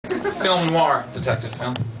Film noir, detective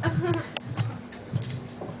film.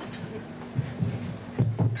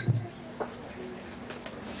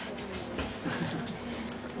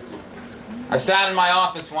 I sat in my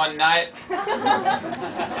office one night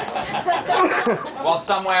while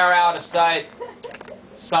somewhere out of sight,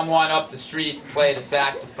 someone up the street played a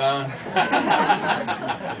saxophone.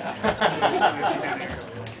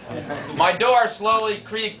 My door slowly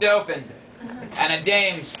creaked open, and a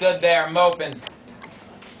dame stood there moping.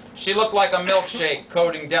 She looked like a milkshake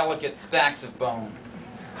coating delicate saxophone.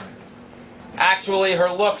 Actually,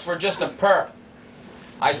 her looks were just a perk.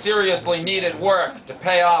 I seriously needed work to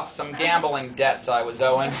pay off some gambling debts I was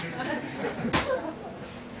owing.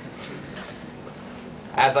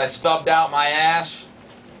 As I stubbed out my ash,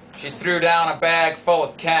 she threw down a bag full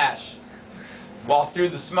of cash, while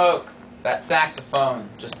through the smoke, that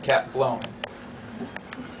saxophone just kept blowing.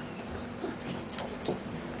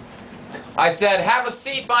 I said, "Have a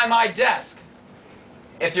seat by my desk.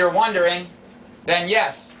 If you're wondering, then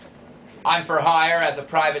yes, I'm for hire as a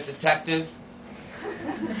private detective."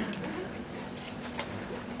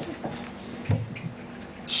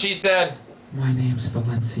 She said, "My name's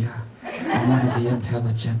Valencia. I'm one of the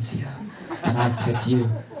intelligentsia, and I pick you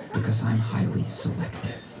because I'm highly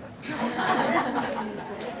selective.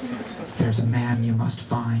 There's a man you must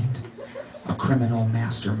find, a criminal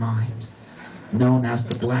mastermind, known as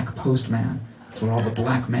the Black Postman for all the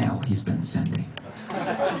blackmail he's been sending."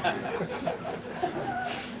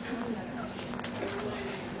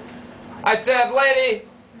 I said, "Lady,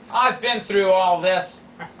 I've been through all this.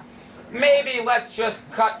 Maybe let's just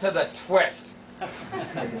cut to the twist.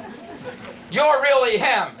 You're really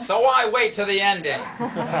him, so why wait to the ending?"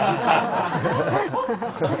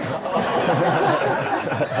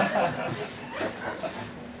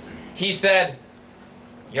 He said,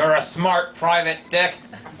 "You're a smart private dick,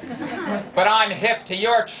 but I'm hip to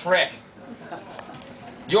your trick.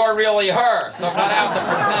 You're really her, so cut out the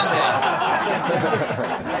pretending."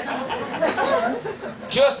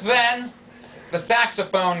 Just then, the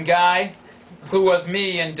saxophone guy, who was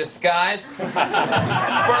me in disguise,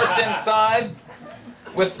 burst inside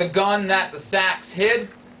with the gun that the sax hid.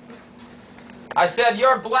 I said,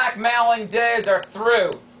 "Your blackmailing days are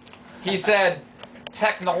through." He said,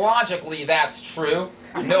 "Technologically, that's true.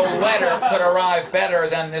 No letter could arrive better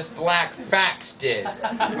than this black fax did."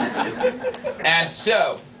 And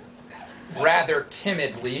so, rather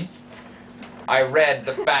timidly, I read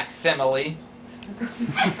the facsimile,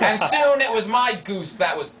 and soon it was my goose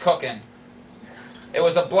that was cooking. It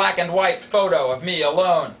was a black and white photo of me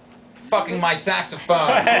alone, fucking my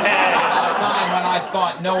saxophone, at a time when I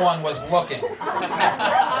thought no one was looking.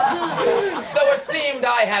 So it seemed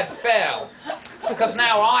I had failed, because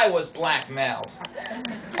now I was blackmailed,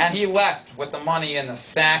 and he left with the money in the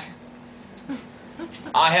sack.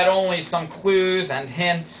 I had only some clues and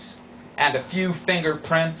hints, and a few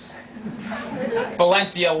fingerprints.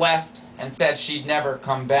 Valencia left and said she'd never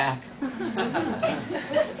come back.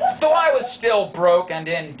 So I was still broke and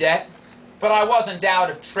in debt, but I wasn't out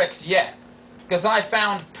of tricks yet, because I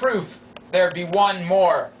found proof there'd be one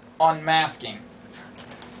more unmasking.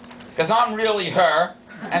 Because I'm really her,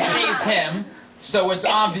 and she's him, so it's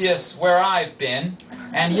obvious where I've been,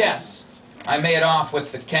 and yes, I made off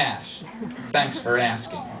with the cash. Thanks for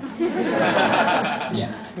asking.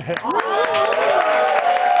 Yeah.